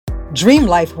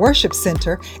DreamLife Worship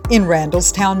Center in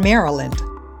Randallstown, Maryland,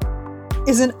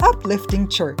 is an uplifting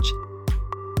church,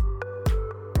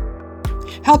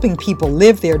 helping people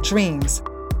live their dreams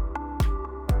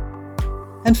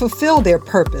and fulfill their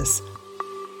purpose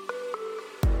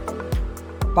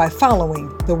by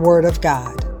following the Word of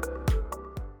God.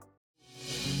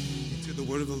 To the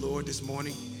Word of the Lord this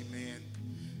morning, amen.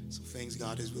 Some things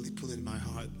God is really pulling in my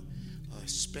heart,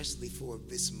 especially for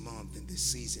this month and this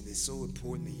season. It's so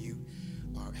important that you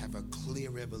have a clear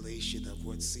revelation of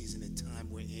what season and time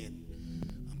we're in.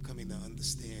 I'm coming to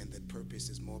understand that purpose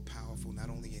is more powerful, not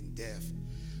only in death,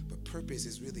 but purpose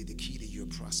is really the key to your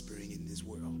prospering in this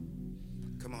world.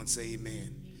 Come on, say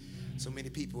amen. So many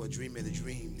people are dreaming the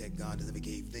dream that God never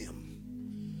gave them.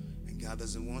 And God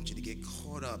doesn't want you to get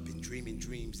caught up in dreaming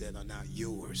dreams that are not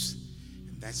yours.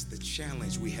 And that's the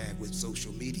challenge we have with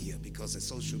social media, because in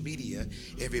social media,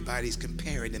 everybody's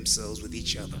comparing themselves with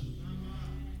each other.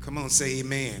 Come on, say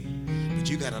amen. But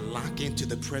you got to lock into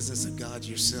the presence of God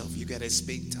yourself. You got to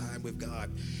spend time with God.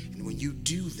 And when you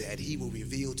do that, he will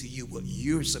reveal to you what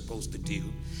you're supposed to do.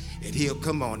 And he'll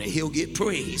come on and he'll get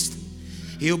praised.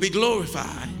 He'll be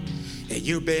glorified. And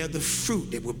you'll bear the fruit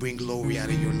that will bring glory out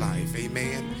of your life.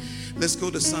 Amen. Let's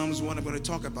go to Psalms 1. I'm going to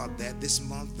talk about that this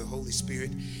month. The Holy Spirit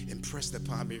impressed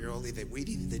upon me early that we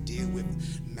needed to deal with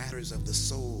matters of the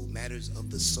soul, matters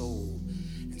of the soul.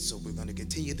 And so we're going to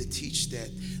continue to teach that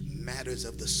matters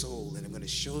of the soul. And I'm going to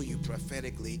show you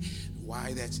prophetically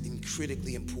why that's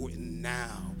critically important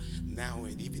now,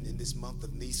 and even in this month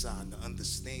of Nisan, to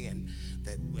understand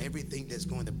that everything that's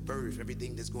going to birth,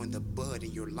 everything that's going to bud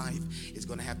in your life is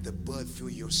going to have to bud through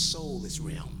your soulless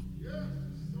realm.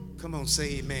 Come on,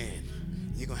 say amen.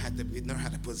 You're going to have to learn how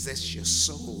to possess your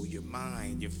soul, your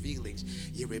mind, your feelings,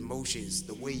 your emotions,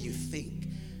 the way you think.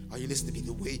 Are you listening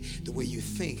to me? The way you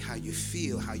think, how you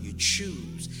feel, how you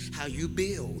choose, how you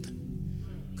build.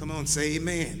 Come on, say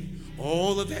amen.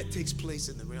 All of that takes place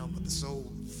in the realm of the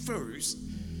soul first.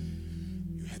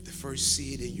 You have to first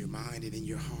see it in your mind and in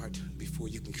your heart before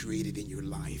you can create it in your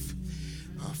life.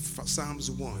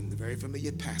 Psalms 1, the very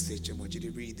familiar passage. I want you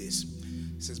to read this.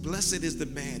 It says, "Blessed is the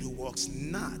man who walks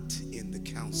not in the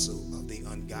counsel of the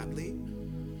ungodly,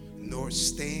 nor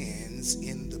stands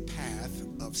in the path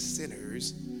of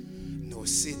sinners, nor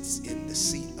sits in the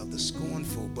seat of the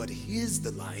scornful, but his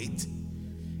delight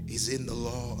is in the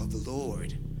law of the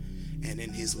Lord, and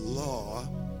in his law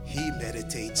he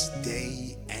meditates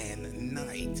day and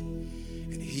night.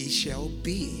 And he shall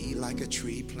be like a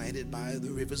tree planted by the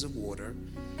rivers of water,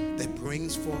 that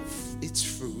brings forth its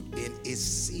fruit in its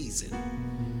season."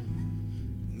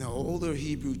 Now, older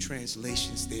Hebrew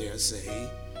translations there say,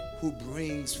 "who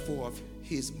brings forth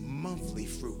his monthly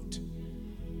fruit."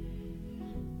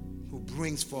 Who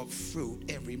brings forth fruit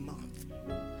every month.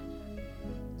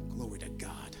 Glory to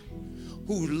God.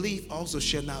 "Whose leaf also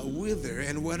shall not wither,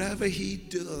 and whatever he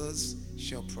does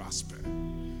shall prosper.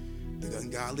 The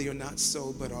ungodly are not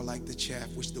so, but are like the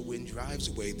chaff which the wind drives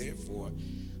away. Therefore,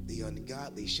 the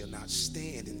ungodly shall not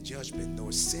stand in judgment,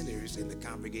 nor sinners in the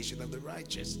congregation of the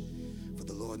righteous. For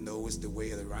the Lord knows the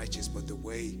way of the righteous, but the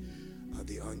way of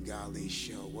the ungodly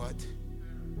shall what?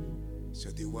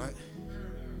 Shall do what?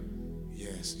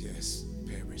 Yes,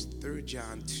 perish." 3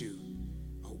 John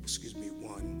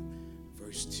 1,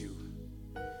 verse 2.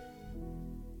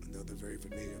 Another very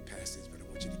familiar passage, but I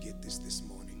want you to get this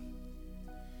morning.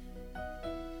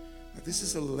 Now, this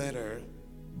is a letter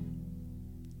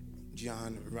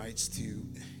John writes to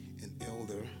an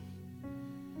elder.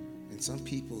 And some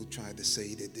people try to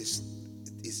say that this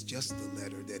is just a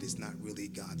letter, that is not really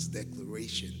God's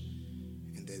declaration.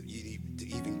 And that you need to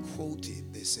even quote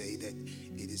it. They say that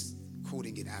it is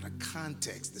quoting it out of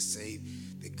context to say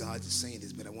that God is saying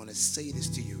this. But I want to say this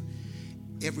to you.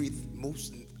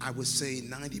 I would say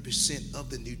 90% of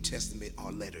the New Testament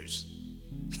are letters.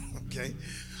 Okay?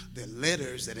 They're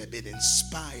letters that have been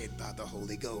inspired by the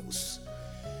Holy Ghost.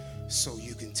 So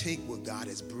you can take what God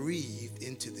has breathed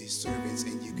into these servants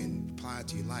and you can apply it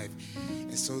to your life.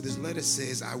 And so this letter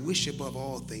says, "I wish above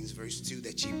all things," verse 2,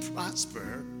 "that ye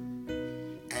prosper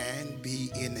and be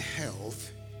in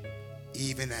health,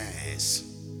 even as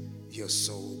your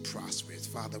soul prospers."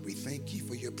 Father, we thank you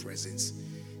for your presence.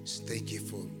 Thank you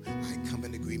for, I come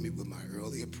in agreement with my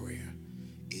earlier prayer.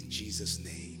 In Jesus'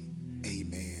 name,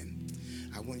 amen.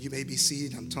 You may be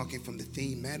seated. I'm talking from the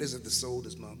theme, Matters of the Soul,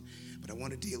 this month. But I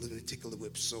want to deal in particular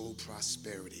with soul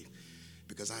prosperity,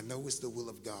 because I know it's the will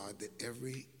of God that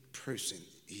every person,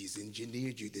 he's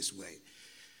engineered you this way,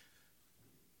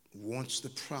 wants to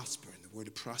prosper. And the word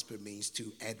to prosper means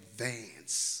to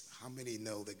advance. How many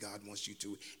know that God wants you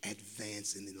to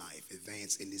advance in life,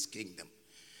 advance in his kingdom?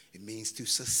 It means to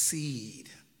succeed.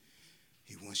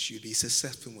 He wants you to be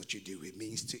successful in what you do. It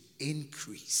means to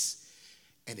increase,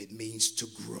 and it means to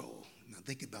grow. Now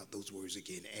think about those words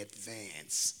again.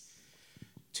 Advance,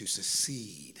 to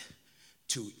succeed,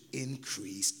 to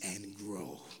increase and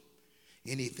grow.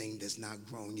 Anything that's not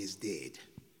growing is dead.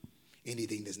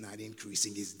 Anything that's not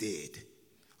increasing is dead.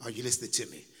 Are you listening to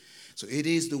me? So it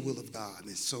is the will of God.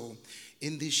 And so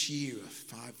in this year of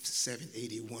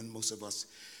 5781, most of us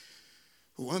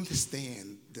who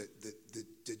understand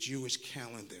the Jewish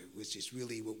calendar, which is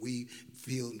really what we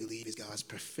feel and believe is God's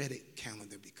prophetic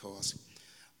calendar, because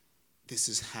this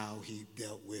is how he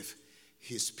dealt with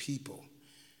his people.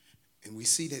 And we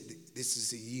see that this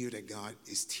is a year that God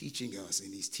is teaching us,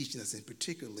 and he's teaching us in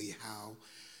particularly how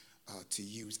to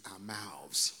use our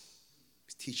mouths.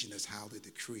 He's teaching us how to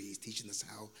decree. He's teaching us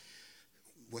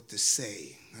what to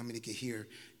say. How many can hear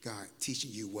God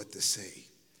teaching you what to say?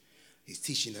 He's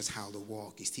teaching us how to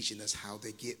walk. He's teaching us how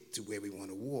to get to where we want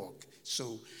to walk.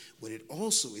 So what it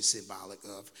also is symbolic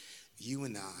of, you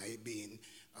and I being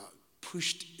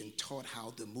pushed and taught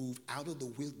how to move out of the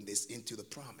wilderness into the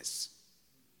promise.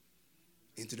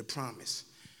 Into the promise.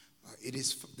 It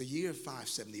is the year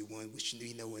 571, which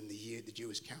we know in the year the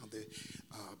Jewish calendar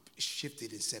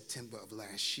shifted in September of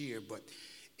last year, but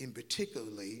in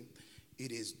particularly,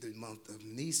 it is the month of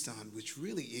Nisan, which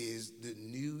really is the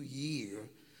new year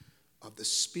of the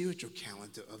spiritual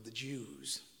calendar of the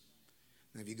Jews.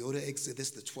 Now, if you go to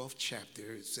Exodus, the 12th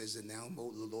chapter, it says, and now the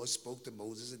Lord spoke to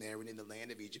Moses and Aaron in the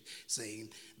land of Egypt, saying,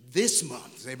 this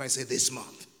month, does everybody say this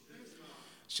month?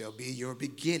 Shall be your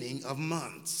beginning of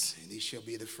months, and it shall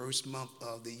be the first month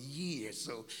of the year.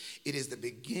 So it is the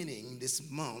beginning, this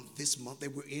month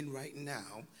that we're in right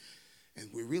now, and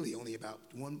we're really only about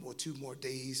 2 more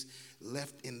days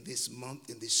left in this month,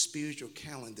 in this spiritual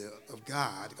calendar of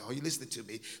God. Are you listening to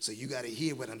me? So you got to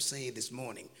hear what I'm saying this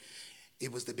morning. It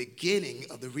was the beginning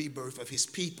of the rebirth of his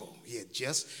people. He had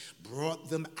just brought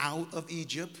them out of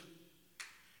Egypt,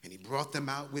 and he brought them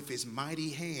out with his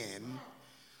mighty hand.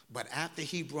 But after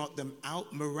he brought them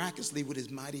out miraculously with his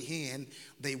mighty hand,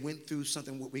 they went through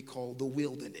something what we call the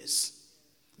wilderness.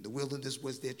 The wilderness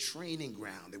was their training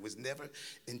ground. It was never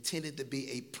intended to be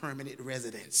a permanent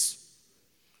residence.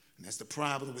 And that's the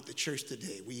problem with the church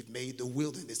today. We've made the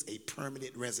wilderness a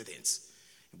permanent residence.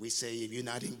 And we say, if you're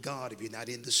not in God, if you're not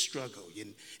in the struggle,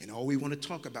 and all we want to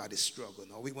talk about is struggle,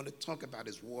 and all we want to talk about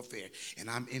is warfare. And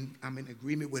I'm in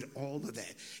agreement with all of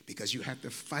that, because you have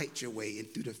to fight your way in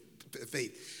through the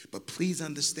faith. But please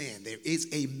understand, there is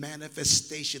a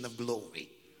manifestation of glory.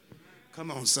 Come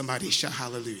on, somebody shout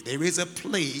hallelujah. There is a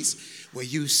place where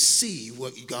you see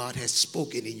what God has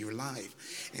spoken in your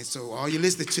life. And so are you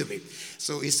listening to me?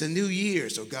 So it's a new year.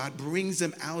 So God brings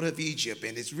them out of Egypt.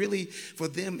 And it's really, for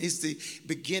them, it's the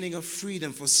beginning of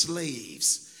freedom for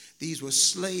slaves. These were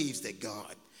slaves that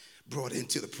God brought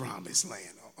into the promised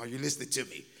land. Are you listening to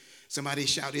me? Somebody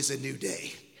shout, it's a new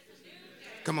day.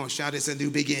 Come on, shout, it's a new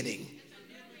beginning.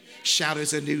 Shout,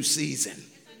 it's a new season.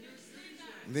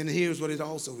 And then here's what it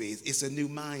also is. It's a new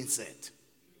mindset.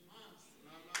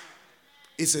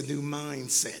 It's a new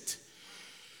mindset.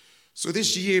 So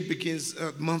this year begins,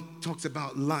 month talks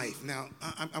about life. Now,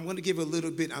 I want to give a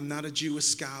little bit. I'm not a Jewish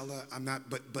scholar.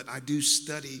 But I do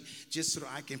study just so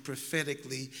I can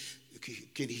prophetically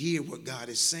can hear what God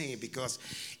is saying, because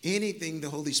anything the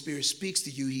Holy Spirit speaks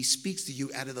to you, he speaks to you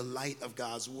out of the light of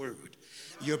God's word.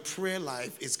 Your prayer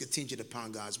life is contingent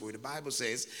upon God's word. The Bible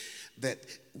says that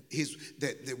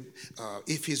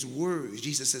if his words,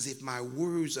 Jesus says, if my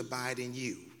words abide in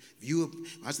you,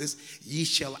 watch this, ye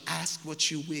shall ask what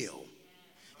you will,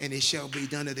 and it shall be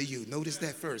done unto you. Notice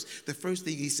that first. The first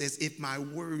thing he says, if my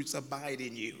words abide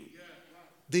in you,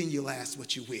 then you'll ask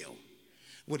what you will.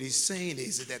 What he's saying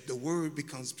is that the word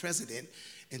becomes president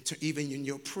even in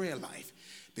your prayer life,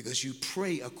 because you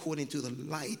pray according to the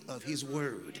light of his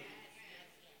word.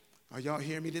 Are y'all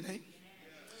hearing me today?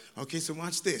 Okay, so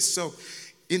watch this. So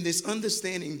in this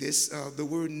understanding this, the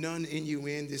word none,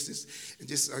 N-U-N, this is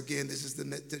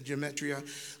the gematria.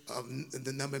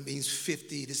 The number means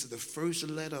 50. This is the first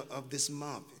letter of this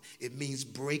month. It means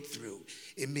breakthrough.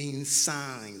 It means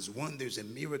signs, wonders,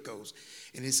 and miracles.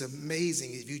 And it's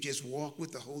amazing if you just walk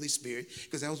with the Holy Spirit,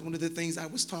 because that was one of the things I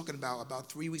was talking about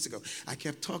 3 weeks ago. I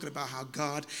kept talking about how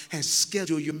God has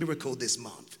scheduled your miracle this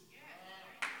month.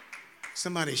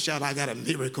 Somebody shout, I got a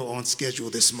miracle on schedule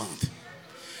this month.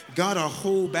 God will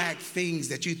hold back things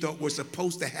that you thought were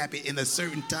supposed to happen in a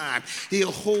certain time. He'll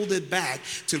hold it back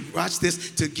to, watch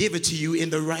this, to give it to you in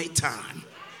the right time.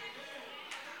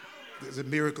 There's a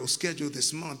miracle scheduled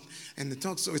this month. And it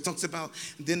talks about,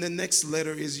 then the next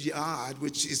letter is Yod,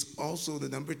 which is also the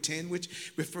number 10,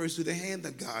 which refers to the hand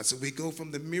of God. So we go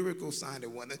from the miracle sign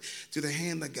of wonder to the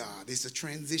hand of God. It's a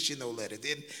transitional letter.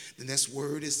 Then the next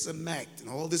word is Samek. And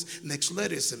all this next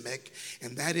letter is Samek.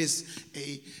 And that is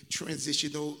a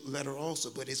transitional letter also.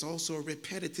 But it's also a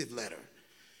repetitive letter.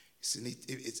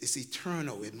 It's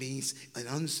eternal. It means an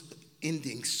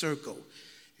unending circle.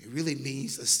 It really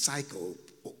means a cycle,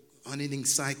 unending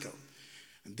cycle.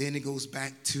 And then it goes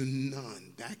back to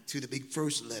none, back to the big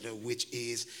first letter, which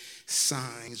is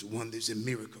signs, wonders, and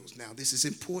miracles. Now, this is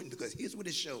important because here's what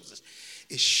it shows us.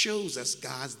 It shows us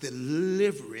God's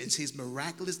deliverance, his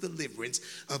miraculous deliverance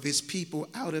of his people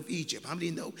out of Egypt. How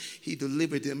many know he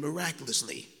delivered them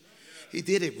miraculously? He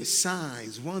did it with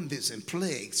signs, wonders, and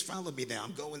plagues. Follow me now.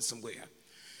 I'm going somewhere.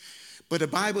 But the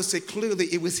Bible said clearly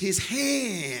it was his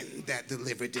hand that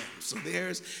delivered them. So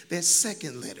there's that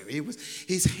second letter. It was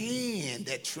his hand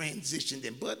that transitioned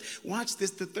them. But watch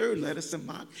this, the third letter,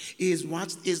 Samak,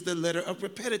 is the letter of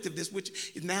repetitiveness,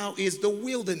 which now is the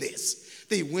wilderness.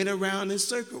 They went around in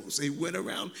circles. They went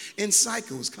around in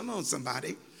cycles. Come on,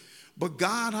 somebody. But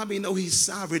God, how many know he's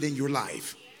sovereign in your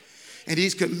life? And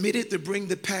he's committed to bring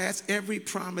to pass every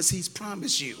promise he's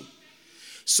promised you.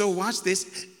 So watch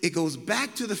this. It goes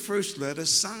back to the first letter,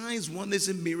 signs, wonders,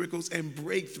 and miracles, and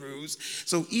breakthroughs.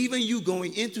 So even you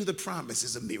going into the promise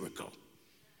is a miracle.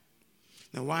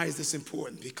 Now, why is this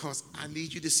important? Because I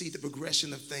need you to see the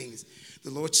progression of things.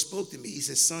 The Lord spoke to me. He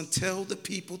said, son, tell the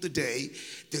people today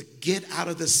to get out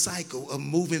of the cycle of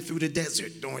moving through the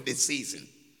desert during this season.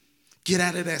 Get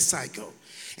out of that cycle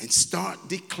and start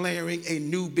declaring a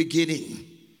new beginning.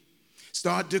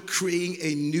 Start decreeing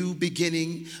a new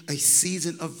beginning, a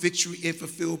season of victory and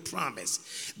fulfilled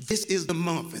promise. This is the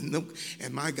month.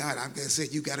 And my God, I'm going to say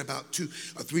you got about 2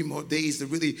 or 3 more days to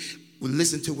really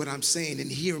listen to what I'm saying and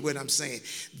hear what I'm saying.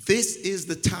 This is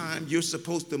the time you're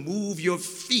supposed to move your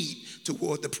feet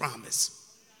toward the promise.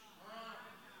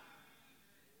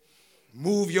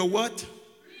 Move your what?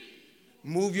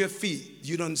 Move your feet.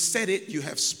 You done said it. You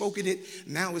have spoken it.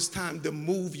 Now it's time to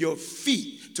move your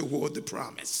feet toward the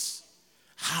promise.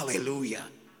 Hallelujah.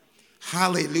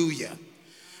 Hallelujah.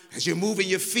 As you're moving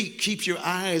your feet, keep your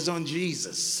eyes on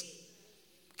Jesus.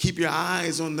 Keep your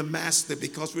eyes on the Master,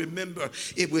 because remember,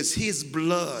 it was his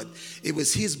blood. It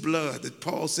was his blood that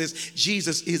Paul says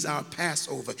Jesus is our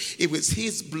Passover. It was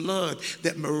his blood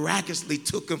that miraculously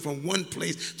took him from one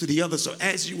place to the other. So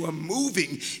as you are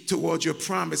moving towards your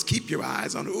promise, keep your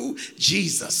eyes on who?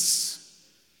 Jesus.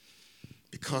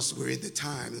 Because we're in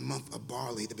the month of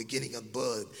barley, the beginning of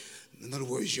bud. In other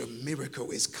words, your miracle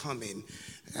is coming.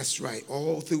 That's right.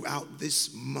 All throughout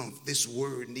this month, this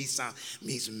word, Nisan,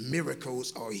 means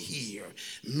miracles are here.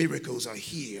 Miracles are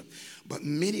here. But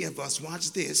many of us,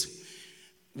 watch this,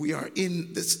 we are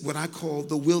in this, what I call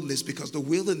the wilderness, because the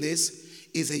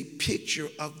wilderness is a picture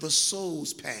of the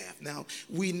soul's path. Now,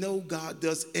 we know God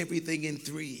does everything in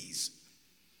threes.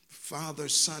 Father,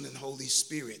 Son, and Holy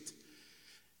Spirit.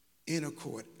 Inner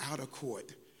court, outer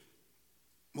court,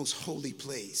 most holy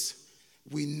place.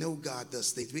 We know God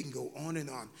does things. We can go on and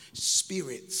on.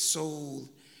 Spirit, soul,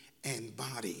 and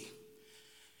body.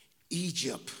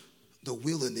 Egypt, the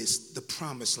wilderness, the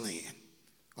promised land.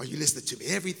 Are you listening to me?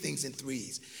 Everything's in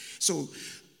threes. So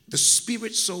the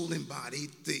spirit, soul, and body,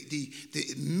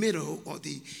 the middle or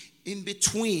the in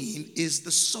between is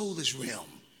the soulish realm.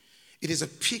 It is a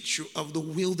picture of the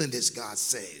wilderness, God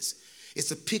says. It's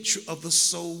a picture of the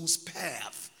soul's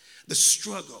path, the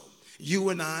struggle. You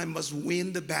and I must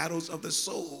win the battles of the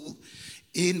soul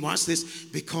watch this,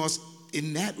 because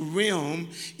in that realm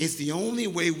is the only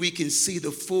way we can see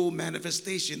the full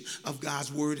manifestation of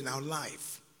God's word in our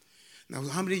life. Now,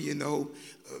 how many of you know,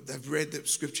 I've read the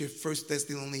scripture, 1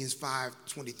 Thessalonians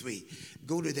 5:23.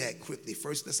 Go to that quickly,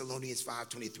 1 Thessalonians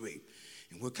 5:23.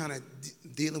 And we're kind of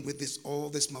dealing with this all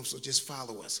this month, so just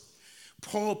follow us.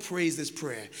 Paul prays this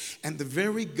prayer, and the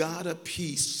very God of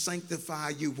peace sanctify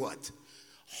you what?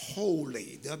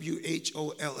 Holy,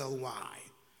 W-H-O-L-L-Y.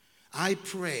 I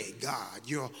pray, God,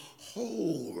 your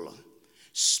whole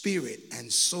spirit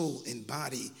and soul and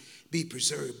body be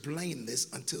preserved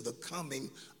blameless until the coming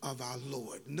of our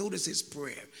Lord. Notice his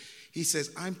prayer. He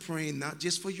says, I'm praying not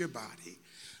just for your body.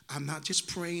 I'm not just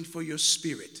praying for your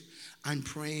spirit. I'm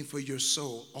praying for your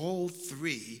soul. All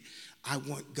three I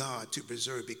want God to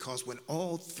preserve, because when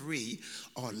all three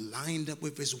are lined up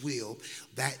with his will,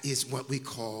 that is what we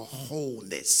call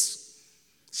wholeness.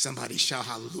 Somebody shout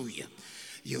hallelujah.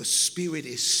 your spirit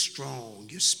is strong.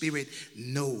 Your spirit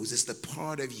knows. It's the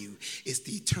part of you. It's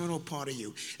the eternal part of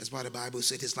you. That's why the Bible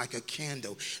said it's like a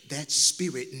candle. That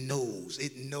spirit knows.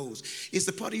 It knows. It's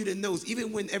the part of you that knows.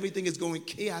 Even when everything is going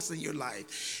chaos in your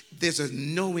life, there's a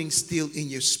knowing still in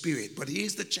your spirit. But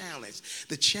here's the challenge.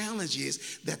 The challenge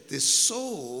is that the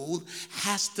soul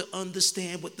has to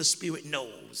understand what the spirit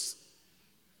knows.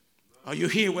 Are you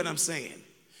hearing what I'm saying?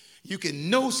 You can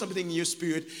know something in your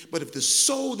spirit, but if the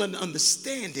soul doesn't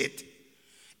understand it,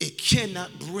 it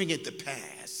cannot bring it to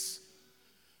pass.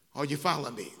 Are you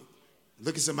following me?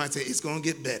 Look at somebody and say, it's going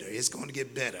to get better. It's going to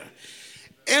get better.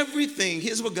 Everything,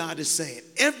 here's what God is saying.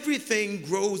 Everything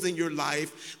grows in your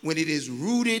life when it is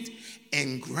rooted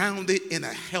and grounded in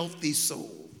a healthy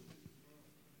soul.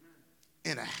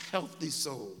 In a healthy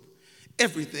soul.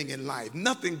 Everything in life.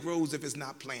 Nothing grows if it's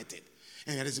not planted.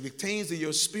 And as it pertains to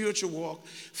your spiritual walk,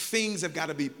 things have got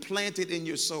to be planted in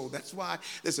your soul. That's why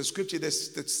there's a scripture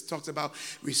that talks about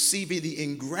receiving the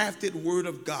engrafted word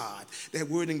of God. That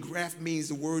word engraft means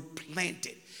the word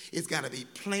planted. It's got to be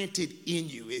planted in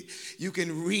you. You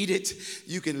can read it,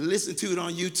 you can listen to it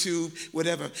on YouTube,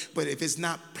 whatever. But if it's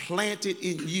not planted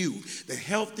in you, the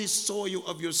healthy soil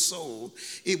of your soul,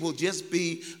 it will just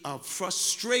be a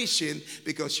frustration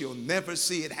because you'll never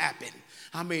see it happen.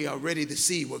 How many are ready to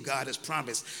see what God has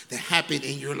promised to happen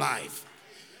in your life?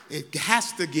 It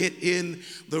has to get in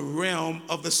the realm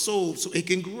of the soul so it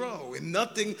can grow. And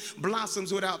nothing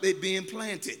blossoms without it being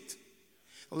planted.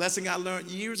 A lesson I learned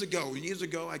years ago. Years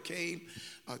ago, I came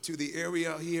to the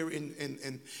area here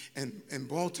in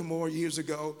Baltimore years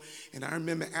ago. And I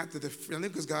remember after the filming,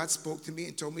 because God spoke to me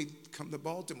and told me to come to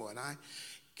Baltimore. And I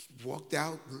walked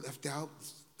out, left out,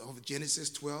 over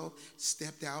Genesis 12,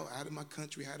 stepped out of my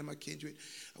country, out of my kindred,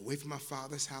 away from my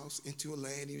father's house, into a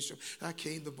land. I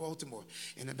came to Baltimore.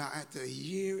 And about after a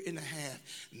year and a half,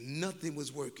 nothing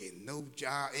was working. No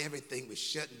job, everything was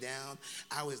shutting down.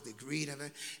 I was the greed of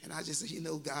it. And I just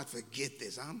said, God, forget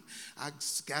this. I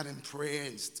got in prayer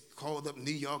and called up New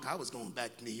York. I was going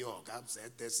back to New York. I said,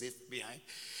 that's it behind.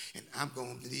 And I'm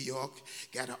going to New York.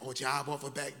 Got a job offer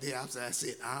back there. I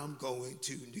said, I'm going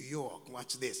to New York.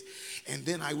 Watch this. And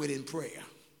then I went in prayer.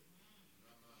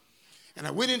 And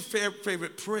I went in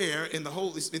favorite prayer, and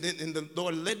the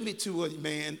Lord led me to a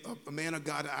man of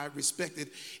God that I respected.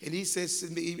 And he says to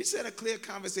me, he said a clear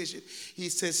conversation. He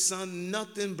says, son,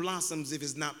 nothing blossoms if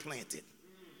it's not planted.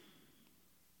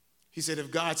 He said,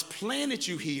 if God's planted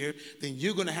you here, then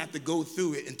you're going to have to go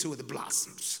through it until it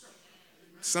blossoms.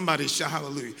 Somebody shout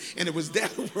hallelujah. And it was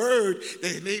that word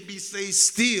that made me say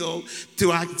still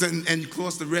and of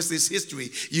course the rest is history.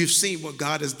 You've seen what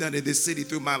God has done in this city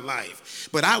through my life.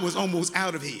 But I was almost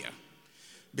out of here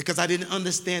because I didn't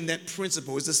understand that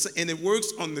principle. And it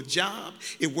works on the job.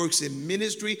 It works in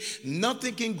ministry.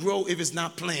 Nothing can grow if it's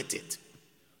not planted.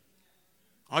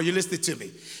 Are you listening to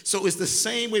me? So it's the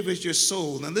same way with your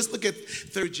soul. Now let's look at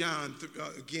 3 John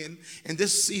again and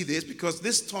just see this, because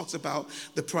this talks about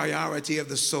the priority of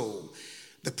the soul.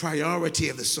 The priority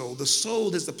of the soul. The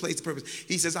soul is the place of purpose.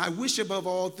 He says, I wish above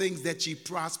all things that ye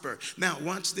prosper. Now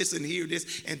watch this and hear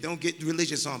this and don't get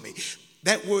religious on me.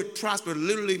 That word prosper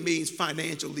literally means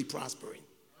financially prospering.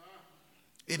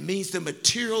 It means to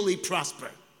materially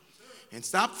prosper. And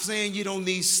stop saying you don't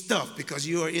need stuff because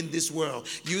you are in this world.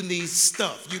 You need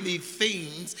stuff. You need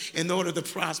things in order to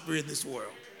prosper in this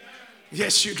world.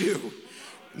 Yes, you do.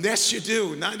 Yes, you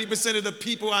do. 90% of the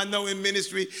people I know in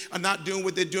ministry are not doing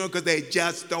what they're doing because they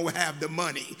just don't have the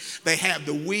money. They have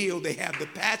the will, they have the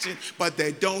passion, but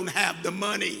they don't have the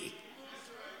money.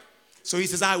 So he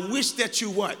says, I wish that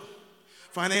you what?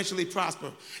 Financially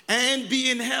prosper and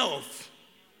be in health.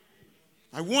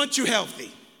 I want you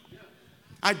healthy.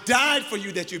 I died for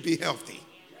you that you be healthy.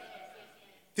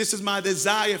 This is my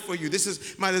desire for you. This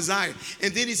is my desire.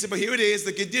 And then he said, but here it is,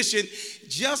 the condition,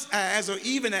 just as or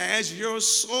even as your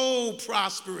soul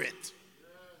prospereth.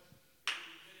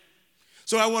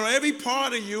 So I want every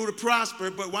part of you to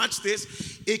prosper, but watch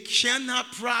this. It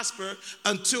cannot prosper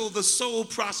until the soul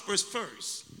prospers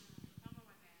first.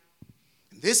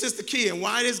 This is the key. And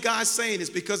why is God saying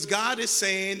this? Because God is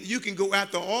saying you can go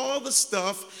after all the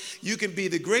stuff. You can be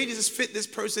the greatest fitness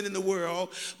person in the world.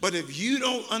 But if you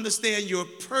don't understand your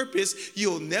purpose,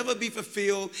 you'll never be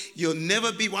fulfilled. You'll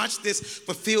never be, watch this,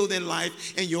 fulfilled in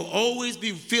life. And you'll always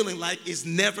be feeling like it's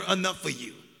never enough for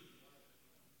you.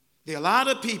 There are a lot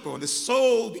of people, and the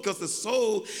soul, because the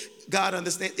soul, God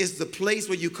understands, is the place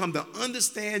where you come to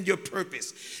understand your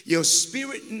purpose. Your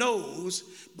spirit knows,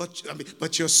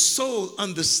 but your soul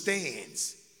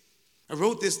understands. I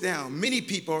wrote this down. Many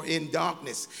people are in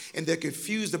darkness, and they're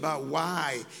confused about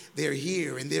why they're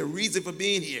here and their reason for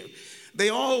being here. They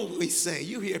always say,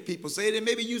 you hear people say it, and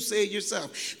maybe you say it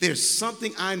yourself. There's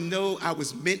something I know I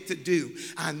was meant to do.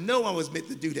 I know I was meant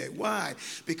to do that. Why?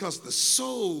 Because the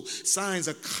soul signs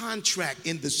a contract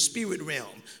in the spirit realm.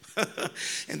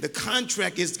 And the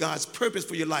contract is God's purpose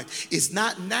for your life. It's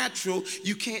not natural.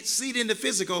 You can't see it in the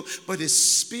physical, but it's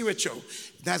spiritual.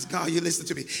 That's God, you listen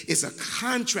to me. It's a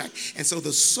contract. And so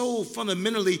the soul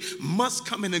fundamentally must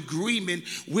come in agreement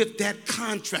with that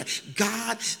contract.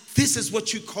 God, this is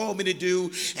what you call me to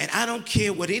do, and I don't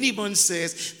care what anyone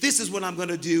says. This is what I'm going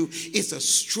to do. It's a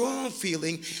strong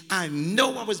feeling. I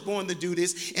know I was born to do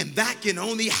this, and that can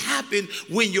only happen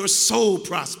when your soul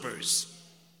prospers.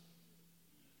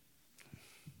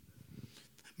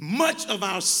 Much of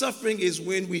our suffering is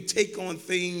when we take on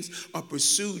things or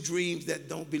pursue dreams that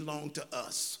don't belong to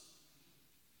us.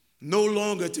 No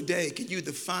longer today can you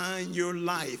define your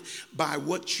life by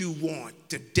what you want.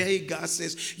 Today, God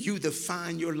says you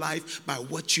define your life by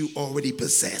what you already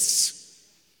possess.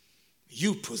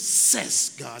 You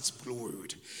possess God's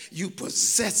word. You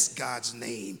possess God's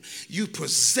name. You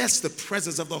possess the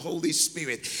presence of the Holy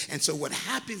Spirit. And so what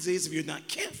happens is, if you're not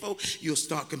careful, you'll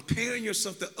start comparing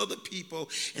yourself to other people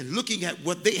and looking at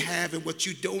what they have and what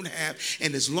you don't have.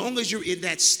 And as long as you're in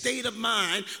that state of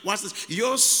mind, watch this,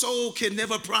 your soul can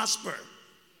never prosper.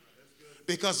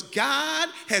 Because God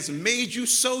has made you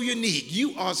so unique.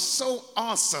 You are so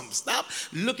awesome. Stop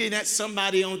looking at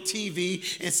somebody on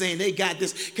TV and saying they got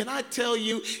this. Can I tell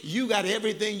you, you got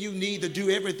everything you need to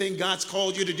do everything God's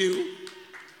called you to do?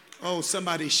 Oh,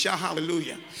 somebody shout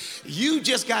hallelujah. You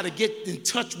just got to get in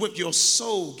touch with your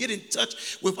soul. Get in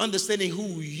touch with understanding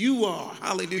who you are.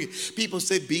 Hallelujah. People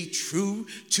say be true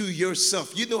to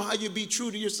yourself. You know how you be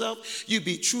true to yourself? You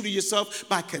be true to yourself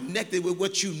by connecting with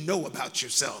what you know about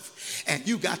yourself. And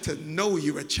you got to know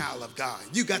you're a child of God.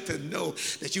 You got to know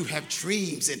that you have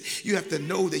dreams, and you have to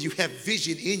know that you have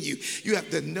vision in you. You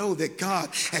have to know that God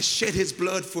has shed his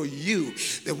blood for you.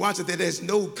 That watch it, that there's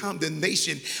no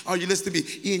condemnation. Are you listening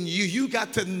to me? In you. You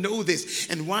got to know this.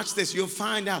 And watch this. You'll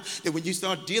find out that when you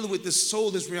start dealing with the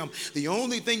soulless realm, the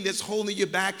only thing that's holding you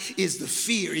back is the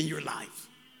fear in your life.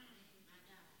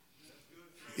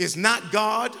 It's not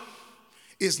God.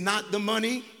 It's not the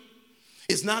money.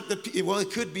 It's not well,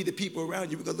 it could be the people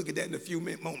around you. We're going to look at that in a few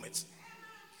moments.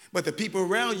 But the people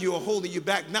around you are holding you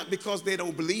back, not because they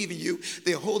don't believe in you.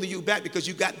 They're holding you back because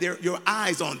you got your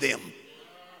eyes on them.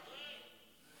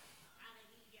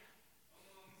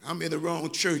 I'm in the wrong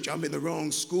church. I'm in the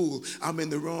wrong school. I'm in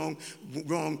the wrong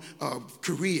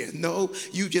career. No,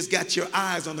 you just got your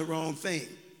eyes on the wrong thing.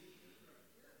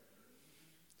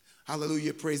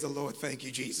 Hallelujah. Praise the Lord. Thank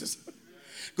you, Jesus.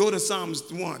 Go to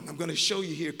Psalms 1. I'm going to show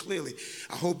you here clearly.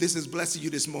 I hope this is blessing you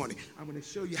this morning. I'm going to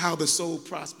show you how the soul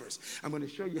prospers. I'm going to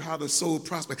show you how the soul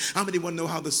prospers. How many want to know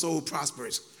how the soul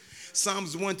prospers?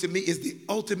 Psalms 1 to me is the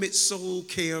ultimate soul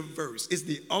care verse. It's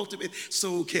the ultimate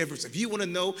soul care verse. If you want to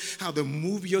know how to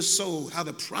move your soul, how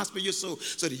to prosper your soul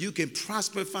so that you can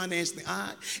prosper financially,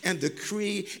 I and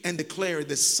decree and declare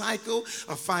the cycle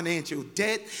of financial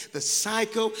debt, the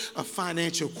cycle of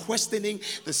financial questioning,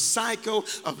 the cycle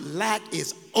of lack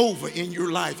is over in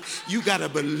your life. You got to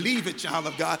believe it, child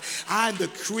of God. I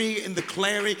decree and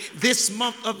declaring this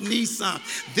month of Nisan,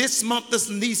 this month of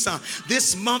Nisan,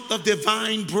 this month of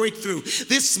divine breakthrough,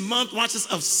 this month, watch this,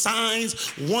 of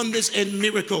signs, wonders, and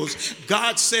miracles.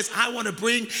 God says, I want to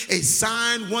bring a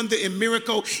sign, wonder, and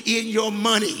miracle in your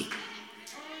money.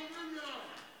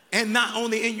 And not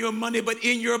only in your money, but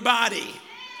in your body.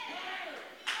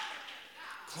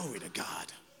 Glory to God.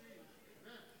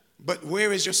 But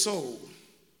where is your soul?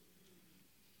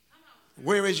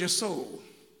 Where is your soul?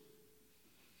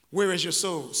 Where is your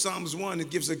soul? Psalms 1,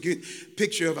 it gives a good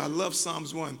picture of, I love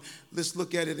Psalms 1. Let's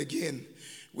look at it again.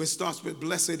 It starts with,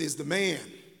 blessed is the man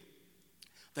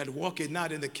that walketh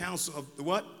not in the counsel of the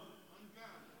what?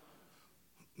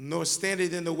 Nor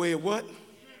standeth in the way of what?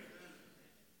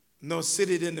 Nor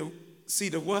sitteth in the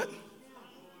seat of what?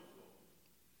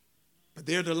 But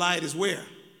their delight is where?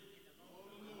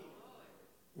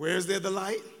 Where is their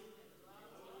delight?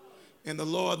 In the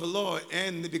law of the Lord.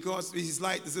 And because his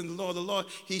light is in the law of the Lord,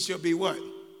 he shall be what?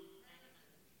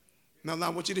 Now I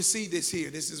want you to see this here.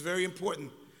 This is very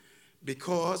important,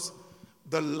 because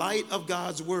the light of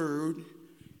God's word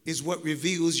is what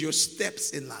reveals your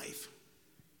steps in life.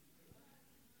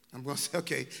 I'm going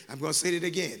to say it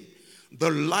again. The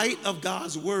light of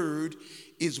God's word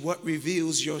is what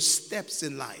reveals your steps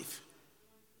in life.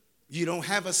 You don't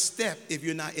have a step if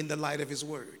you're not in the light of his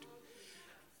word.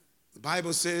 The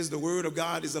Bible says the word of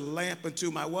God is a lamp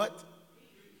unto my what?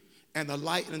 And a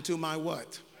light unto my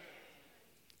what?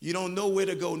 You don't know where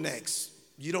to go next.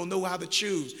 You don't know how to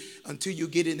choose until you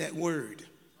get in that word.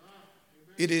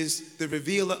 It is the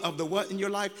revealer of the what in your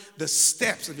life? The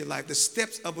steps of your life. The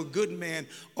steps of a good man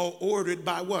are ordered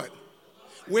by what?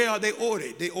 Where are they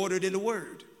ordered? They ordered in the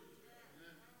Word.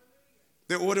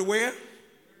 They're ordered where?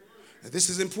 Now, this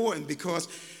is important because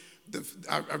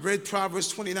I read Proverbs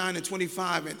 29 and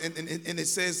 25, and it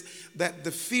says that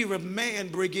the fear of man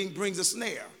brings a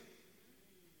snare.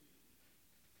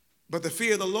 But the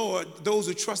fear of the Lord, those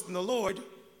who trust in the Lord,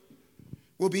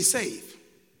 will be saved.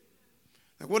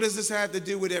 Now, what does this have to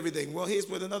do with everything? Well, here's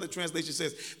what another translation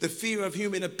says. The fear of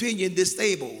human opinion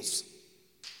disables.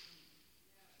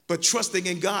 But trusting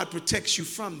in God protects you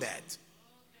from that.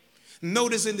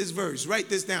 Notice in this verse, write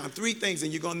this down, 3 things,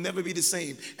 and you're going to never be the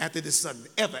same after this Sunday.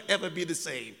 Ever be the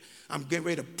same. I'm getting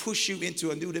ready to push you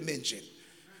into a new dimension.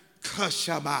 I'm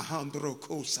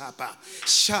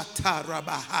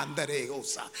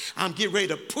getting ready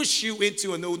to push you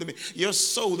into a new dimension. Your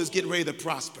soul is getting ready to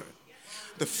prosper.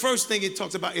 The first thing it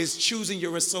talks about is choosing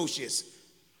your associates.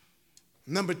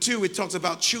 Number 2, it talks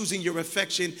about choosing your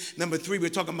affection. Number 3, we're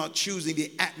talking about choosing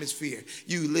the atmosphere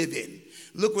you live in.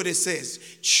 Look what it says.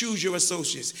 Choose your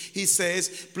associates. He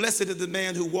says, blessed is the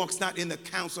man who walks not in the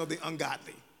counsel of the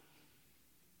ungodly.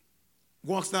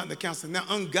 Walks not in the counsel. Now,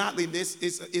 ungodliness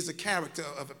is a character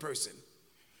of a person.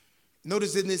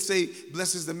 Notice, didn't it say,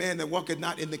 blessed is the man that walketh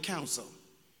not in the counsel?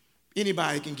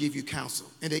 Anybody can give you counsel,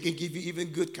 and they can give you even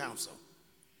good counsel.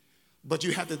 But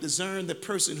you have to discern the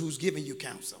person who's giving you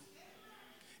counsel.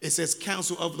 It says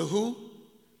counsel of the who?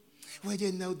 Well,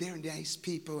 you know, they're nice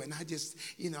people, and I just,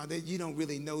 you don't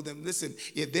really know them. Listen,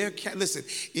 if they're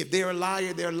a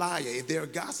liar, they're a liar. If they're a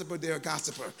gossiper, they're a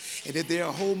gossiper. And if they're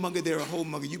a whoremonger, they're a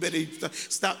whoremonger. You better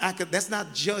stop acting. That's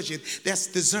not judging. That's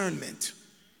discernment.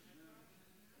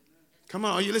 Come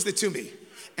on, are you listening to me?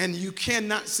 And you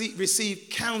cannot receive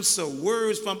counsel,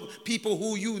 words from people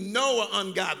who you know are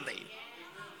ungodly.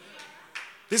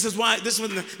 This is why,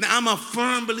 now I'm a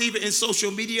firm believer in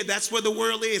social media. That's where the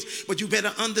world is. But you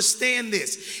better understand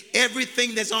this.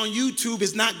 Everything that's on YouTube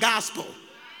is not gospel.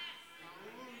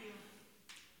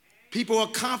 People are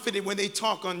confident when they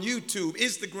talk on YouTube,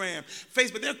 Instagram,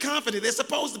 Facebook. They're confident. They're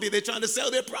supposed to be. They're trying to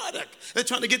sell their product. They're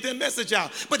trying to get their message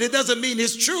out. But it doesn't mean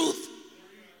it's truth.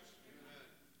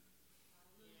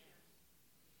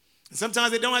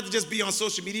 Sometimes they don't have to just be on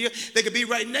social media. They could be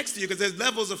right next to you because there's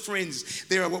levels of friends.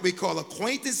 There are what we call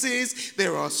acquaintances,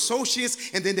 there are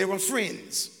associates, and then there are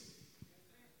friends.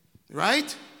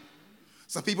 Right?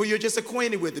 Some people you're just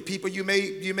acquainted with. The people you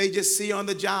may just see on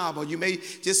the job, or you may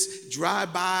just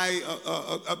drive by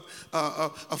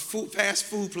a fast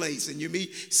food place and you may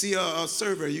see a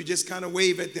server. You just kind of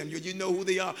wave at them. You know who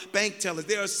they are. Bank tellers.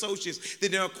 They're associates.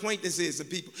 Then there are acquaintances and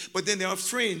people. But then there are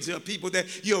friends. There are people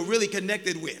that you're really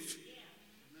connected with.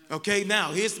 Okay,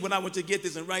 now here's what I want you to get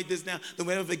this and write this down. Don't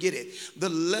ever forget it. The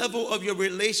level of your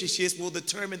relationships will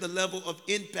determine the level of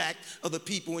impact of the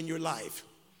people in your life.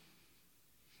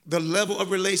 The level of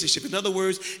relationship. In other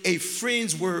words, a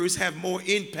friend's words have more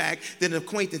impact than an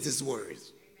acquaintance's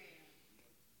words.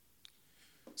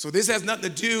 So this has nothing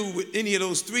to do with any of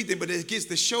those 3 things, but it gets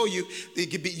to show you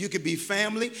that you could be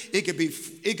family, it could be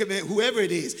whoever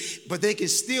it is, but they can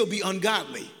still be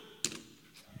ungodly.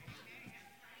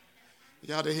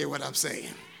 Y'all didn't hear what I'm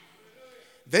saying.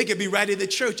 They could be right in the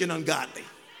church and ungodly.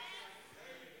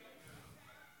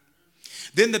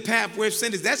 Then the path where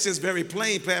sin is, that's just very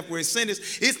plain path where sin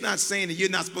is. It's not saying that you're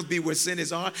not supposed to be where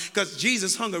sinners are, because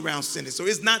Jesus hung around sinners. So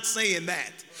it's not saying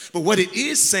that. But what it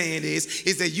is saying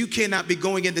is that you cannot be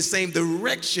going in the same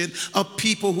direction of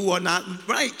people who are not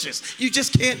righteous. You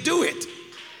just can't do it.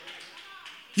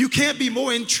 You can't be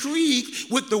more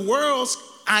intrigued with the world's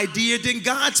idea than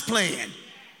God's plan.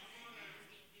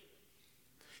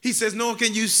 He says, nor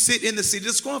can you sit in the seat of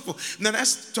the scornful. Now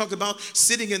that's talking about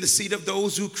sitting in the seat of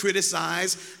those who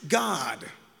criticize God.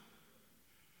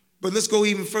 But let's go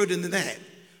even further than that.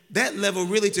 That level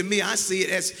really, to me, I see it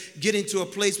as getting to a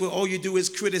place where all you do is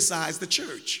criticize the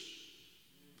church.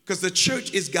 Because the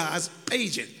church is God's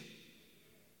agent.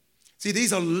 See,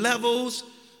 these are levels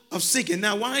of seeking.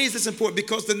 Now, why is this important?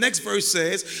 Because the next verse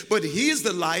says, but his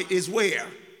delight is where?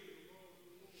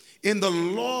 In the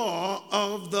law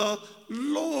of the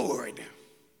Lord.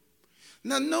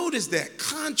 Now notice that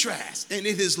contrast. And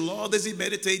in his law does he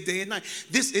meditate day and night.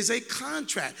 This is a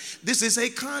contrast. This is a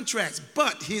contrast.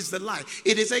 But here's the light.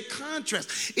 It is a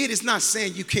contrast. It is not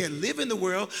saying you can't live in the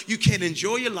world. You can't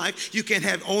enjoy your life. You can't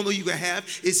have, all you can have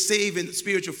is saving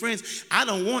spiritual friends. I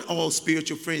don't want all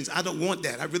spiritual friends. I don't want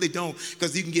that. I really don't,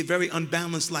 because you can get very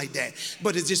unbalanced like that.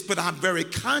 But I'm very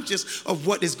conscious of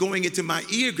what is going into my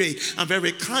ear gate. I'm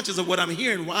very conscious of what I'm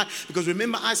hearing. Why? Because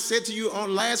remember I said to you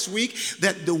on last week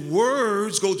that the word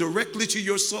words go directly to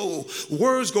your soul.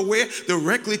 Words go where?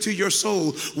 Directly to your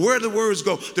soul. Where the words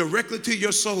go? Directly to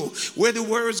your soul. Where the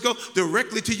words go?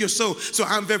 Directly to your soul. So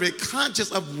I'm very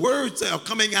conscious of words that are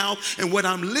coming out and what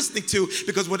I'm listening to,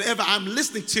 because whatever I'm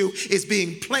listening to is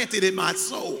being planted in my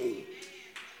soul.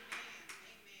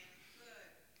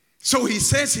 So he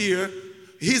says here,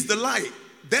 he's the light.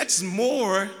 That's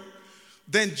more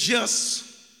than just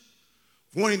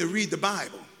wanting to read the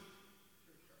Bible.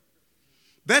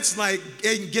 That's like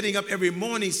getting up every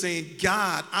morning saying,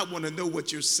 God, I want to know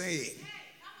what you're saying.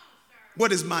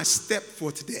 What is my step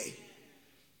for today?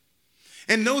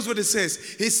 And knows what it says.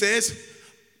 He says,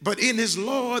 but in his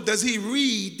law does he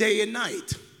read day and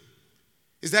night.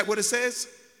 Is that what it says?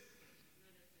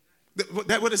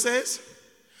 That what it says?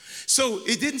 So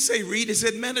it didn't say read, it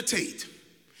said meditate.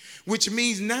 Which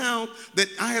means now that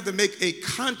I have to make a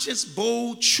conscious,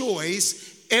 bold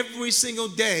choice every single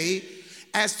day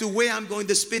as to where I'm going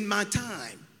to spend my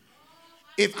time.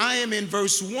 If I am in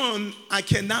verse 1, I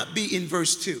cannot be in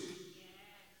verse 2.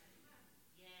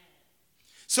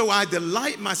 So I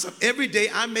delight myself. Every day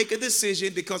I make a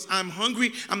decision because I'm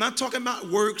hungry. I'm not talking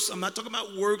about works. I'm not talking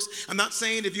about works. I'm not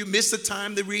saying if you miss the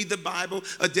time to read the Bible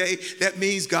a day, that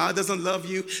means God doesn't love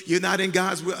you. You're not in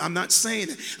God's will. I'm not saying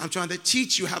that. I'm trying to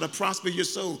teach you how to prosper your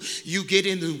soul. You get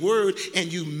in the Word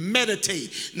and you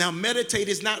meditate. Now, meditate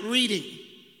is not reading.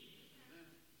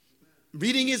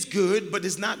 Reading is good, but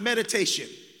it's not meditation.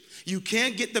 You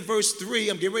can't get to verse 3.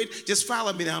 I'm getting ready. Just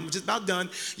follow me now. I'm just about done.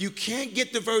 You can't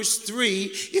get to verse 3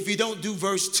 if you don't do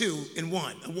verse 2 and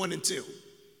 1 and 2.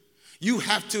 You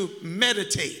have to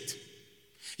meditate.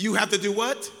 You have to do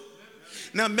what?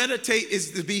 Now, meditate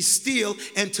is to be still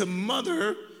and to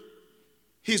mother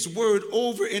his word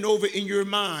over and over in your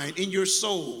mind, in your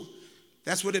soul.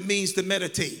 That's what it means to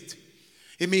meditate.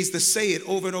 It means to say it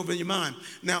over and over in your mind.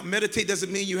 Now, meditate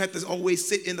doesn't mean you have to always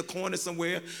sit in the corner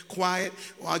somewhere, quiet,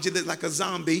 or just like a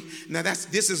zombie. Now,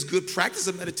 this is good practice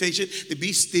of meditation, to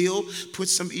be still, put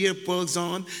some earplugs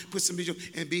on,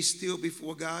 and be still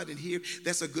before God and hear.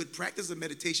 That's a good practice of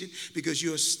meditation because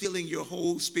you're stilling your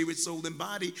whole spirit, soul, and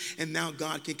body, and now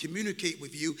God can communicate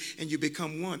with you and you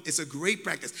become one. It's a great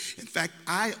practice. In fact,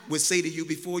 I would say to you,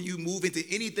 before you move into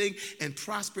anything and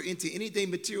prosper into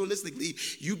anything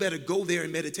materialistically, you better go there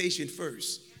and meditation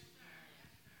first.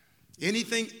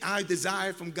 Anything I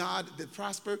desire from God to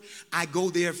prosper, I go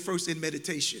there first in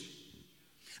meditation.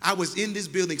 I was in this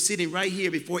building sitting right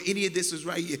here before any of this was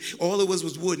right here. All it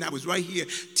was wood, and I was right here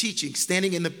teaching,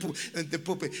 standing in the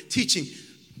pulpit, teaching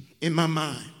in my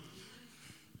mind.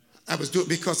 I was doing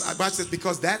because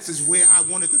that is where I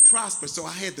wanted to prosper. So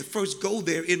I had to first go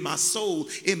there in my soul,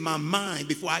 in my mind,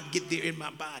 before I get there in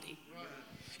my body.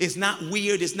 It's not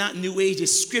weird. It's not new age.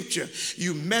 It's scripture.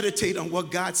 You meditate on what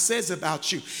God says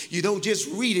about you. You don't just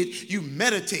read it. You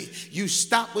meditate. You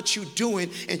stop what you're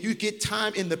doing and you get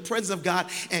time in the presence of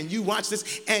God and you watch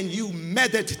this and you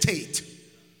meditate.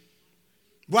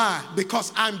 Why?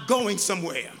 Because I'm going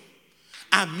somewhere.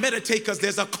 I meditate because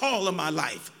there's a call in my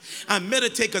life. I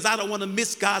meditate because I don't want to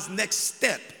miss God's next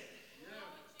step.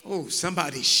 Oh,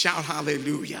 somebody shout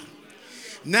hallelujah.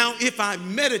 Now, if I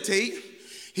meditate,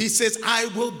 he says, I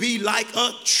will be like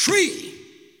a tree.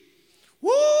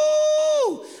 Woo!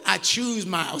 I choose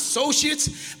my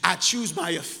associates. I choose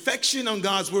my affection on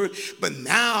God's word. But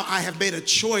now I have made a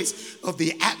choice of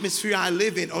the atmosphere I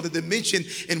live in or the dimension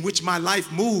in which my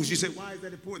life moves. You say, why is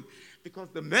that important? Because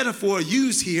the metaphor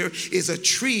used here is a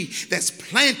tree that's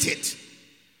planted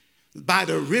by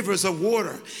the rivers of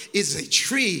water. Is a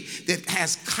tree that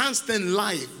has constant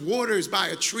life. Water is by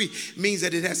a tree means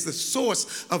that it has the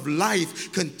source of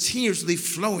life continuously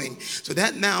flowing. So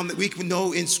that now that we can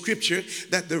know in scripture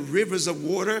that the rivers of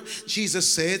water,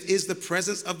 Jesus said, is the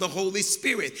presence of the Holy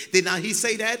Spirit. Did not he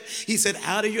say that? He said,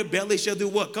 out of your belly shall do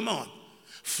what? Come on.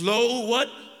 Flow what?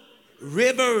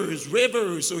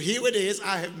 Rivers. So here it is.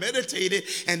 I have meditated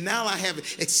and now I have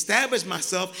established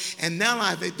myself and now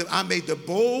I made the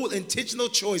bold, intentional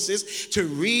choices to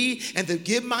read and to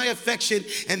give my affection,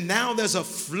 and now there's a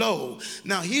flow.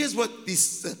 Now here's what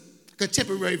the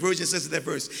contemporary version says in that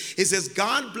verse. It says,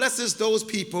 God blesses those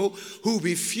people who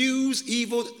refuse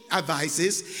evil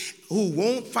advices, who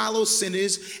won't follow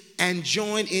sinners and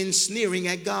join in sneering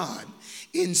at God.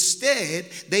 Instead,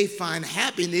 they find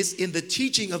happiness in the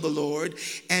teaching of the Lord,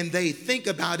 and they think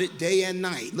about it day and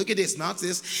night. Look at this, not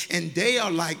this. And they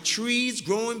are like trees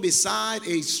growing beside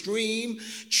a stream,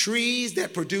 trees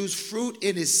that produce fruit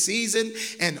in its season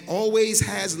and always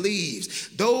has leaves.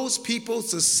 Those people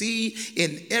succeed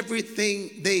in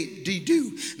everything they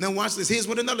do. Now watch this. Here's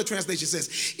what another translation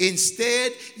says.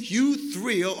 Instead, you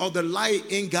thrill or delight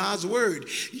in God's word.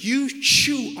 You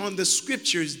chew on the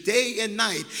scriptures day and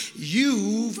night.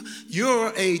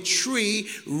 You're a tree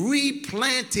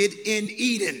replanted in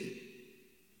Eden,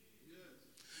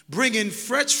 bringing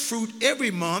fresh fruit every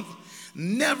month,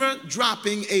 never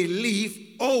dropping a leaf,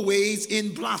 always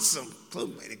in blossom.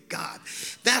 Glory to God.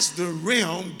 That's the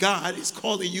realm God is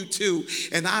calling you to.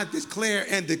 And I declare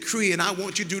and decree, and I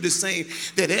want you to do the same,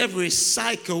 that every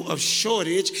cycle of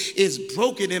shortage is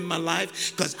broken in my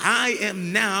life, because I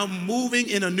am now moving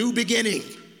in a new beginning.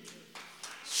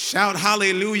 Shout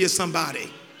hallelujah,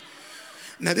 somebody.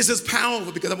 Now, this is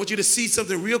powerful because I want you to see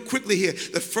something real quickly here.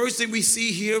 The first thing we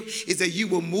see here is that you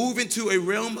will move into a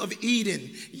realm of Eden.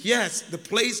 Yes, the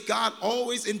place God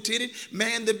always intended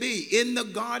man to be, in the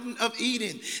Garden of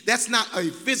Eden. That's not a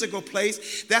physical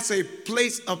place. That's a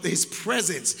place of his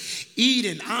presence.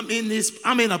 Eden, I'm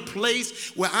in a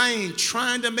place where I ain't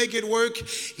trying to make it work.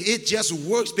 It just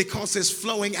works because it's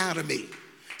flowing out of me.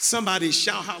 Somebody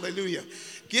shout hallelujah.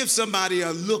 Give somebody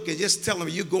a look and just tell them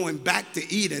you're going back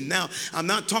to Eden. Now, I'm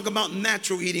not talking about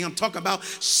natural eating. I'm talking about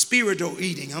spiritual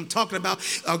eating. I'm talking about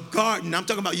a garden. I'm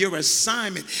talking about your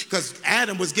assignment, because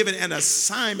Adam was given an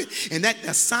assignment, and that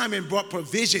assignment brought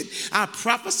provision. I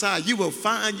prophesy you will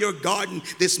find your garden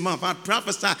this month. I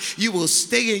prophesy you will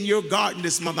stay in your garden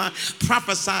this month. I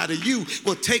prophesy that you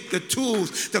will take the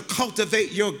tools to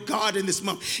cultivate your garden this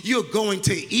month. You're going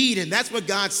to Eden. That's what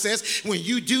God says. When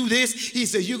you do this, he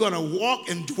says you're going to walk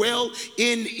and dwell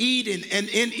in Eden, and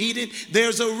in Eden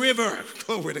there's a river.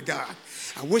 Glory to God.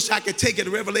 I wish I could take it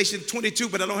to Revelation 22,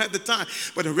 but I don't have the time.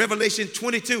 But in Revelation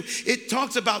 22, it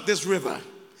talks about this river.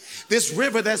 This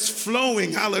river that's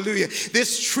flowing, hallelujah.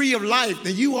 This tree of life,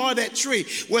 and you are that tree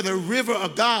where the river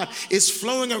of God is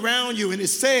flowing around you. And it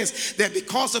says that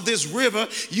because of this river,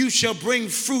 you shall bring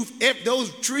fruit.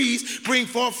 Those trees bring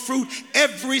forth fruit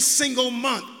every single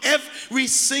month. Every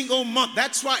single month.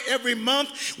 That's why every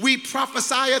month we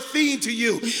prophesy a theme to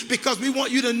you, because we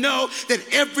want you to know that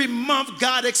every month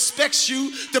God expects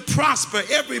you to prosper.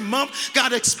 Every month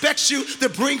God expects you to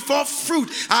bring forth fruit.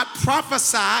 I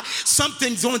prophesy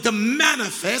something's going to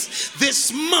manifest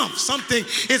this month. Something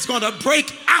is going to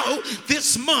break out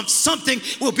this month. Something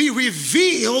will be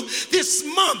revealed this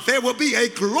month. There will be a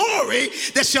glory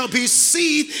that shall be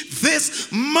seen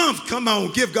this month. Come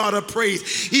on, give God a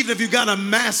praise. Even if you got a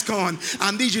mask on,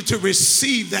 I need you to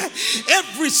receive that.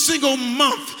 Every single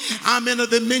month I'm in a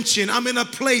dimension, I'm in a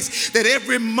place that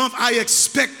every month I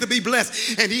expect to be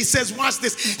blessed. And he says, watch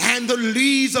this, and the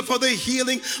leaves are for the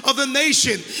healing of the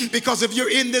nation. Because if you're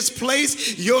in this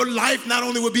place, your life not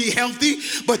only will be healthy,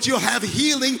 but you'll have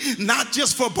healing not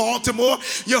just for Baltimore,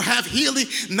 you'll have healing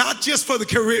not just for the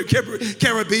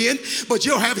Caribbean, but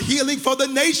you'll have healing for the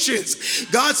nations.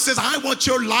 God says, I want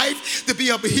your life to be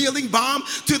a healing balm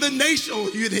to the nation. Oh,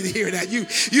 you didn't hear that.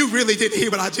 You really didn't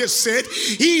hear what I just said.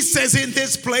 He says in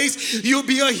this place, you'll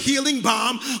be a healing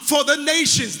balm for the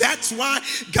nations. That's why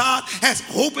God has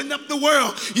opened up the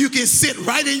world. You can sit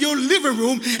right in your living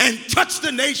room and touch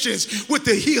the nations with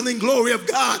the healing glory of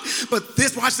God. But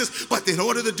this, watch this, but in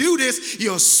order to do this,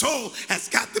 your soul has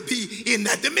got to be in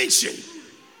that dimension.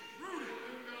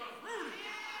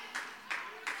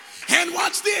 And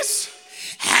watch this,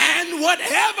 and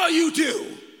whatever you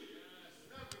do,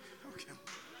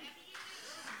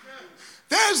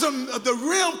 there's the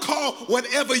realm called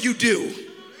whatever you do.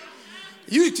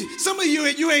 Some of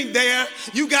you ain't there.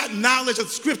 You got knowledge of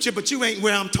scripture, but you ain't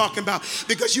where I'm talking about,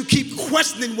 because you keep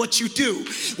questioning what you do.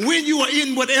 When you are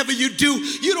in whatever you do,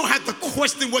 you don't have to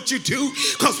question what you do,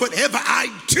 because whatever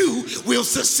I do will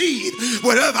succeed.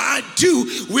 Whatever I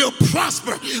do will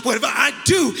prosper. Whatever I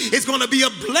do is going to be a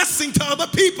blessing to other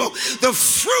people. The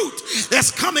fruit that's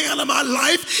coming out of my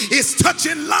life is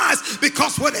touching lives,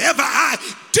 because whatever I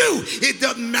do, it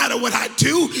doesn't matter what I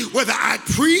do, whether I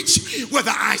preach,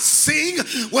 whether I sing,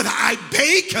 whether I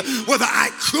bake, whether I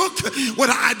cook,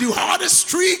 whether I do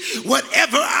artistry,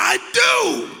 whatever I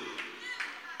do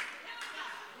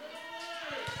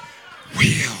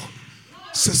will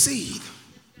succeed.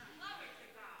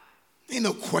 Ain't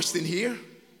no question here.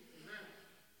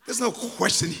 There's no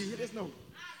question here.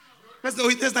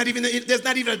 There's not even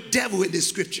a devil in this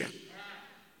scripture.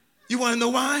 You want to know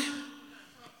why?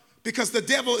 Because the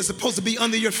devil is supposed to be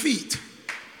under your feet.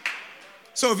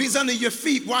 So if he's under your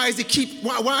feet, why is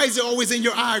it always in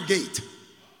your eye gate?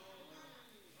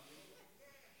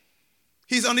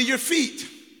 He's under your feet.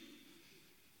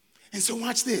 And so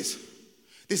watch this.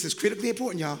 This is critically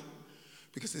important, y'all,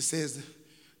 because it says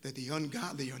that the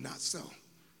ungodly are not so.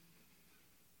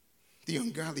 The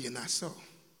ungodly are not so.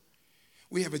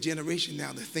 We have a generation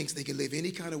now that thinks they can live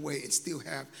any kind of way and still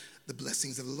have the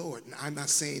blessings of the Lord. And I'm not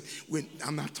saying,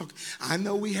 I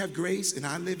know we have grace and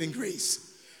I live in grace.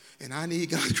 And I need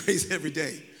God's grace every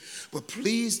day. But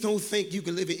please don't think you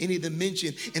can live in any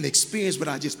dimension and experience what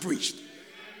I just preached.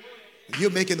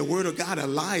 You're making the word of God a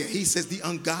liar. He says the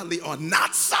ungodly are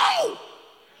not so. I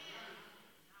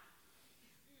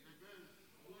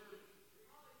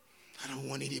don't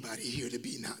want anybody here to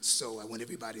be not so. I want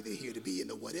everybody here to be in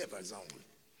the whatever zone.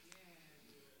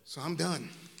 So I'm done.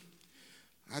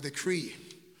 I decree.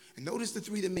 And notice the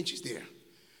three dimensions there.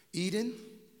 Eden,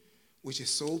 which is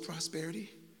soul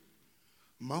prosperity.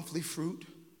 Monthly fruit,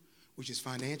 which is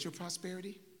financial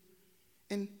prosperity.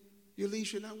 And your leaves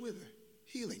should not wither.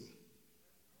 Healing.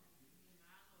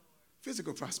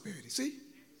 Physical prosperity. See?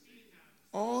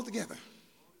 All together.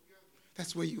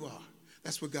 That's where you are.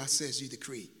 That's what God says you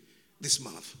decree this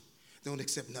month. Don't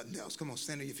accept nothing else. Come on,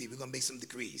 stand on your feet. We're going to make some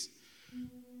decrees.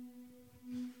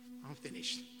 I'm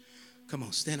finished. Come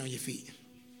on, stand on your feet.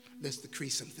 Let's decree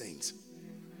some things.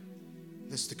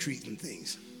 Let's decree some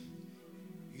things.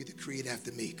 You decree it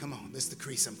after me. Come on, let's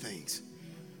decree some things.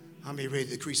 How many ready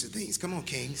to decree some things? Come on,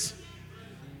 kings.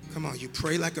 Come on, you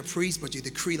pray like a priest, but you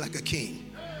decree like a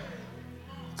king.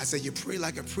 I say you pray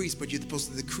like a priest, but you're supposed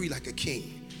to decree like a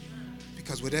king.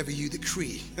 Because whatever you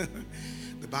decree,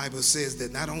 the Bible says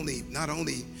that not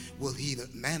only will he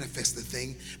manifest the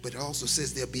thing, but it also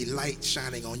says there'll be light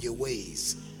shining on your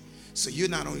ways. So you're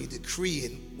not only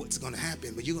decreeing what's going to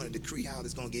happen, but you're going to decree how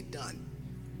it's going to get done.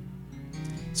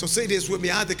 So say this with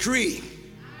me. I decree.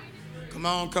 Come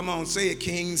on, say it,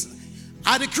 kings.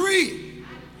 I decree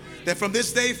that from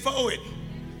this day forward,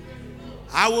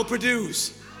 I will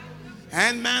produce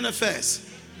and manifest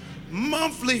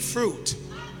monthly fruit.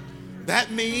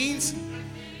 That means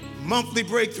monthly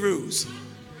breakthroughs,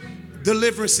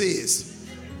 deliverances,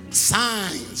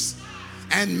 signs,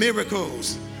 and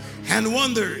miracles, and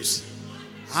wonders.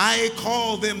 I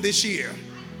call them this year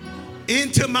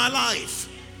into my life.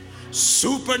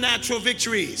 Supernatural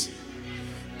victories.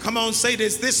 Come on, say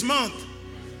this month,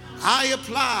 I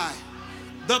apply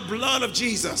the blood of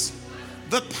Jesus,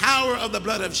 the power of the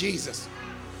blood of Jesus,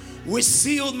 which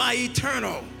sealed my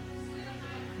eternal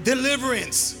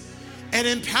deliverance and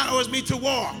empowers me to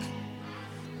walk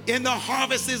in the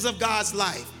harvests of God's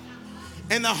life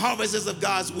and the harvests of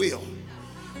God's will.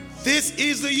 This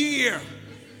is the year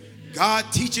God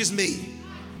teaches me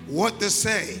what to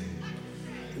say,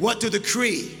 what to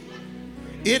decree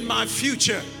in my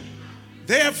future.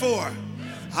 Therefore,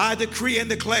 I decree and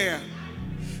declare.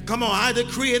 Come on, I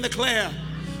decree and declare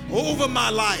over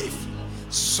my life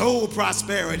soul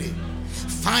prosperity,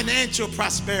 financial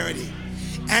prosperity,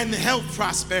 and health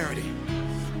prosperity.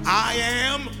 I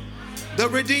am the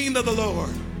redeemed of the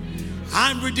Lord.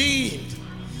 I'm redeemed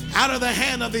out of the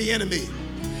hand of the enemy.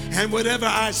 And whatever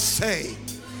I say,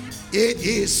 it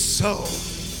is so.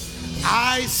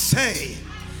 I say,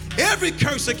 every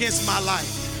curse against my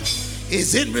life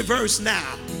is in reverse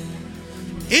now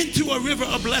into a river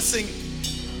of blessing,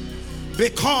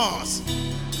 because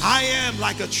I am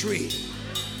like a tree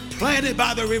planted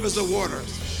by the rivers of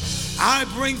waters. I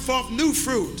bring forth new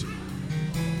fruit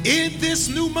in this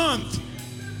new month,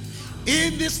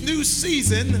 in this new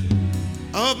season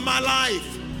of my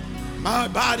life. My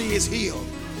body is healed.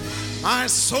 My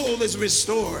soul is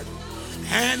restored.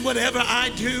 And whatever I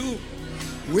do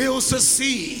will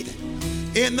succeed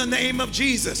in the name of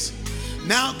Jesus.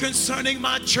 Now concerning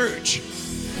my church,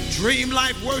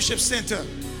 DreamLife Worship Center,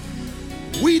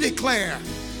 we declare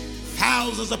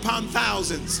thousands upon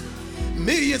thousands,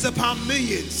 millions upon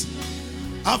millions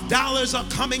of dollars are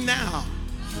coming now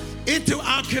into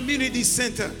our community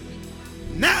center.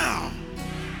 Now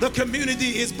the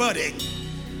community is budding.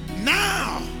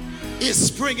 Now it's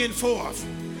springing forth.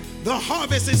 The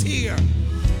harvest is here.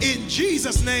 In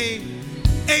Jesus' name,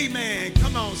 amen.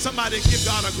 Come on, somebody give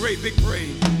God a great big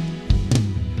praise.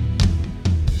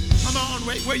 Come on,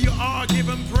 right where you are, give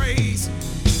him praise.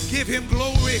 Give him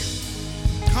glory.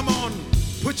 Come on,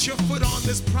 put your foot on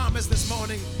this promise this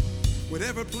morning.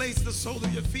 Whatever place the sole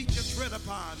of your feet you tread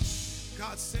upon,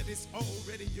 God said it's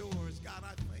already yours. God,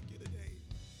 I thank you today.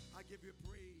 I give you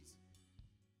praise.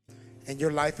 And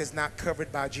your life is not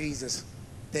covered by Jesus.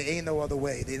 There ain't no other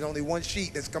way. There's only one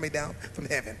sheet that's coming down from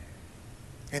heaven,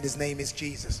 and his name is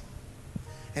Jesus.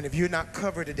 And if you're not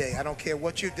covered today, I don't care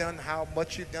what you've done, how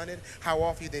much you've done it, how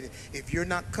often you did it. If you're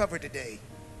not covered today,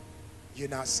 you're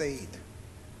not saved.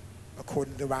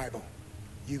 According to the Bible,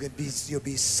 you'll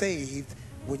be saved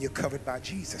when you're covered by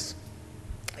Jesus.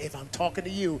 If I'm talking to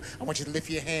you, I want you to lift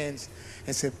your hands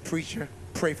and say, preacher,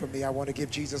 pray for me. I want to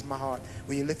give Jesus my heart.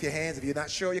 Will you lift your hands? If you're not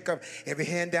sure, you come. Every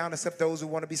hand down except those who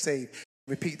want to be saved.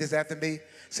 Repeat this after me.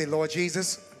 Say, Lord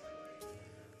Jesus,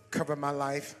 cover my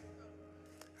life.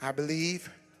 I believe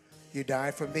you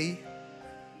died for me.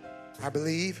 I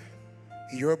believe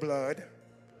your blood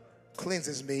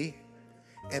cleanses me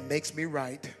and makes me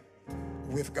right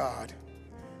with God.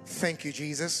 Thank you,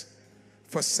 Jesus,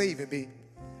 for saving me.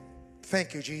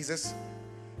 Thank you, Jesus,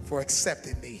 for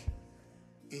accepting me.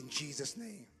 In Jesus'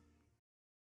 name.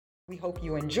 We hope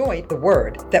you enjoyed the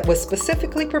word that was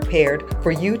specifically prepared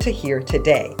for you to hear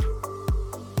today.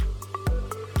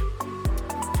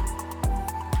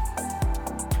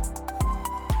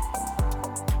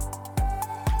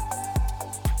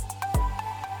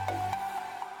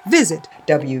 Visit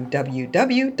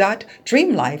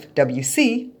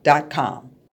www.dreamlifewc.com.